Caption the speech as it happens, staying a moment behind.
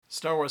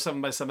Star Wars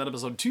 7x7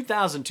 episode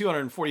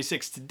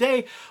 2246.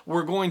 Today,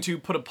 we're going to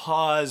put a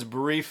pause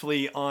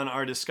briefly on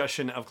our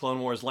discussion of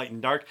Clone Wars Light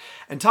and Dark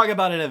and talk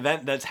about an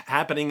event that's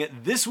happening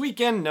this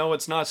weekend. No,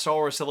 it's not Star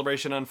Wars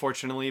Celebration,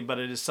 unfortunately, but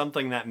it is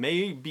something that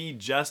may be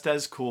just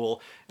as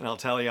cool, and I'll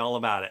tell you all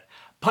about it.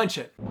 Punch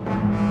it!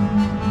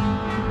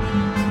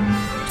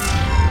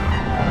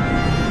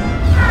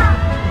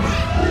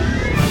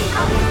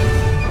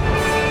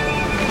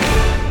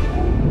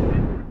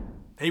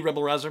 Hey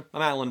Rebel Rouser,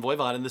 I'm Alan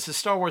Voivod, and this is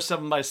Star Wars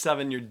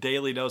 7x7, your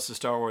daily dose of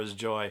Star Wars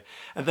joy.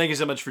 And thank you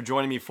so much for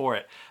joining me for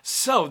it.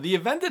 So, the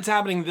event that's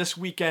happening this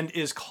weekend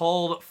is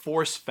called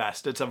Force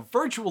Fest. It's a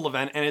virtual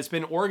event, and it's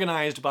been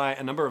organized by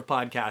a number of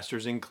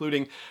podcasters,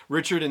 including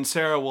Richard and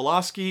Sarah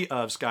Wolosky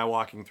of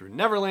Skywalking Through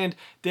Neverland,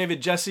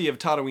 David Jesse of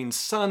Tatooine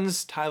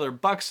Sons, Tyler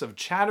Bucks of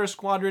Chatter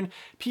Squadron,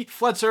 Pete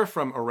Fletzer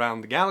from Around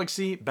the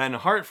Galaxy, Ben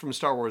Hart from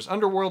Star Wars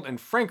Underworld, and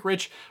Frank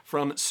Rich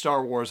from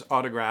Star Wars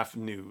Autograph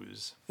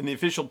News. In the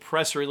official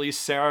press release,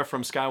 Sarah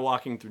from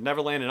Skywalking Through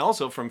Neverland and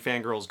also from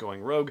Fangirls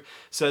Going Rogue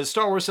says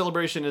Star Wars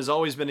Celebration has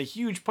always been a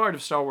huge part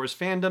of Star Wars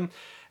fandom,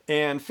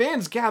 and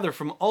fans gather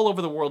from all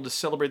over the world to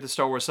celebrate the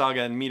Star Wars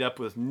saga and meet up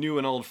with new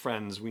and old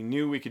friends. We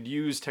knew we could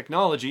use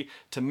technology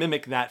to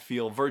mimic that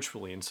feel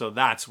virtually, and so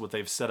that's what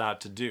they've set out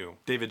to do.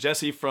 David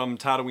Jesse from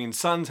Tatooine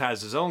Sons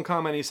has his own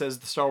comment. He says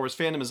the Star Wars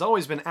fandom has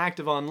always been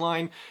active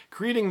online,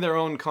 creating their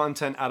own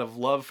content out of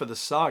love for the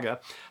saga.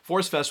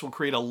 Force Fest will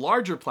create a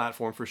larger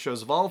platform for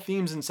shows of all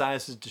themes and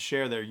sizes to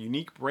share their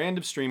unique brand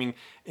of streaming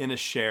in a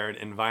shared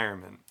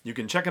environment. You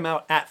can check them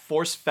out at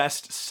Force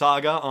Fest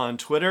Saga on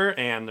Twitter,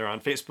 and they're on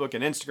Facebook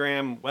and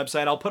Instagram,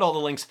 website. I'll put all the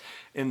links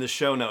in the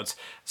show notes.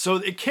 So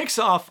it kicks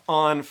off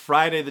on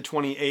Friday the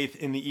 28th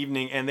in the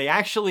evening, and they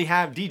actually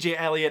have DJ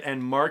Elliott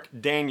and Mark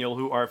Daniel,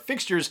 who are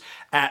fixtures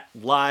at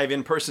live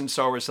in-person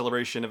Star Wars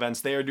Celebration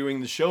events. They are doing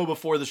the show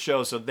before the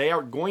show, so they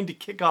are going to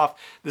kick off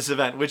this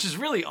event, which is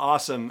really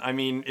awesome. I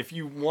mean, if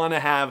you want to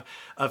have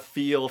a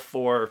feel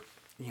for,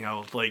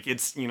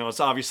 it's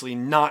obviously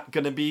not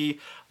going to be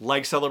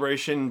like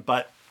Celebration,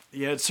 but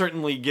it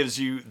certainly gives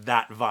you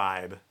that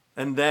vibe.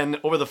 And then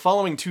over the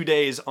following 2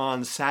 days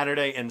on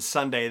Saturday and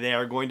Sunday, they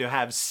are going to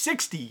have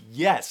 60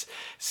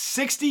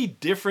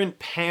 different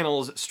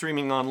panels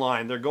streaming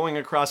online. They're going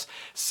across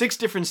 6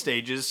 different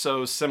stages,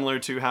 so similar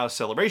to how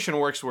Celebration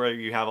works, where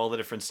you have all the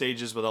different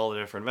stages with all the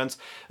different events.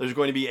 There's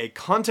going to be a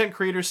content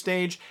creator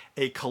stage,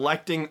 a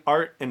collecting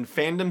art and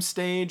fandom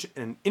stage,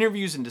 an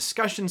interviews and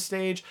discussion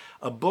stage,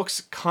 a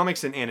books,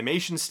 comics, and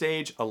animation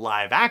stage, a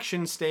live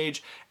action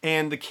stage,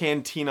 and the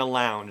Cantina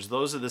Lounge.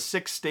 Those are the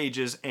 6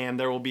 stages, and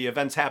there will be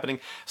events happening,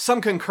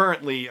 some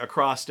concurrently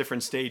across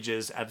different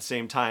stages at the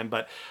same time,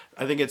 but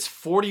I think it's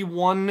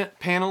 41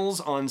 panels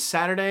on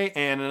Saturday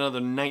and another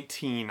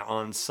 19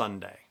 on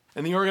Sunday.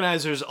 And the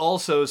organizers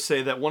also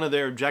say that one of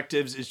their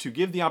objectives is to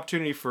give the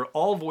opportunity for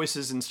all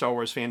voices in Star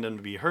Wars fandom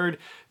to be heard.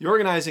 The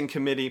organizing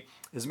committee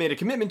has made a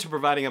commitment to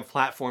providing a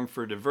platform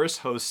for diverse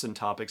hosts and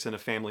topics in a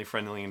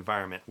family-friendly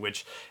environment,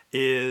 which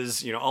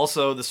is,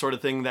 also the sort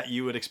of thing that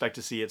you would expect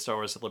to see at Star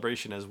Wars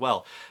Celebration as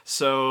well.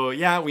 So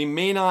yeah, we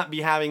may not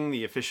be having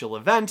the official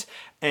event,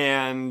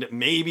 and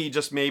maybe,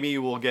 just maybe,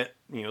 we'll get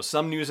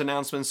some news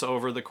announcements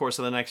over the course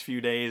of the next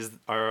few days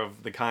are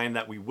of the kind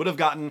that we would have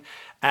gotten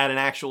at an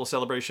actual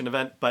Celebration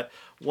event. But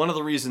one of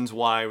the reasons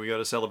why we go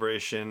to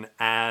Celebration,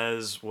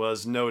 as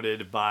was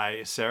noted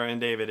by Sarah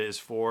and David, is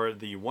for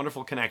the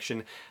wonderful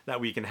connection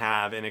that we can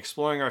have in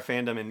exploring our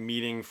fandom and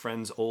meeting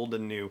friends old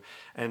and new.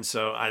 And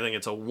so I think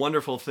it's a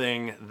wonderful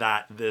thing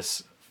that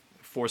this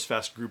Force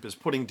Fest group is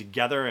putting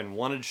together and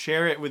wanted to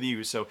share it with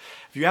you. So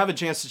if you have a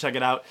chance to check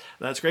it out,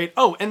 that's great.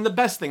 Oh, and the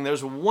best thing,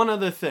 there's one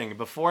other thing.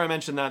 Before I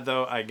mention that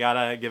though, I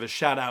gotta give a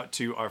shout out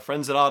to our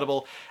friends at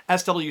Audible,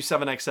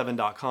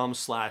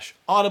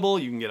 sw7x7.com/audible.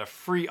 You can get a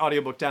free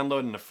audiobook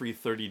download and a free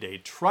 30-day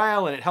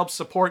trial, and it helps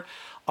support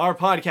our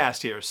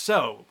podcast here.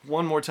 So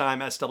one more time,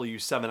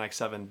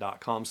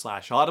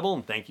 sw7x7.com/audible,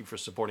 and thank you for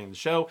supporting the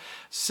show.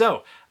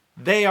 So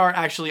they are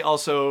actually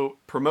also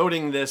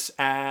promoting this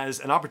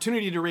as an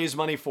opportunity to raise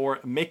money for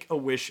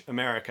Make-A-Wish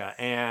America.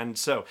 And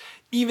so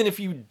even if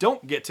you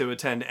don't get to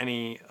attend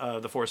any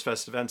of the Force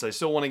Fest events, I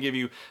still want to give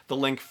you the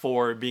link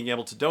for being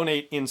able to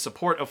donate in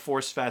support of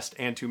Force Fest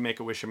and to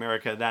Make-A-Wish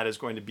America. That is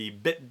going to be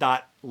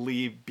bit.ly/FF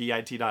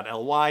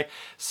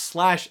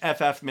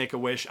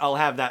Make-A-Wish. I'll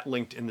have that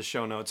linked in the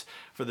show notes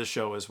for the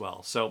show as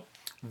well. So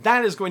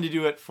that is going to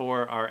do it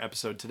for our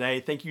episode today.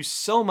 Thank you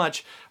so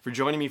much for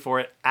joining me for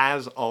it,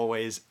 as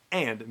always,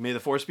 and may the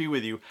Force be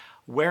with you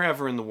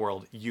wherever in the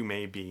world you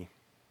may be.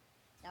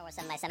 Star Wars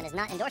 7x7 is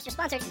not endorsed or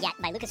sponsored yet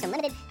by Lucasfilm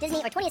Limited, Disney,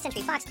 or 20th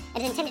Century Fox,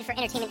 and is intended for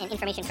entertainment and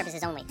information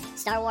purposes only.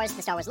 Star Wars,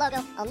 the Star Wars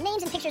logo, all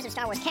names and pictures of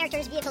Star Wars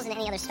characters, vehicles, and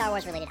any other Star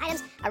Wars-related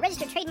items are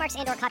registered trademarks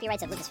and/or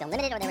copyrights of Lucasfilm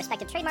Limited or their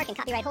respective trademark and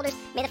copyright holders.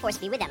 May the Force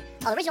be with them.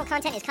 All original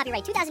content is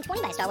copyright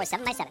 2020 by Star Wars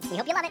 7x7. We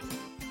hope you love it.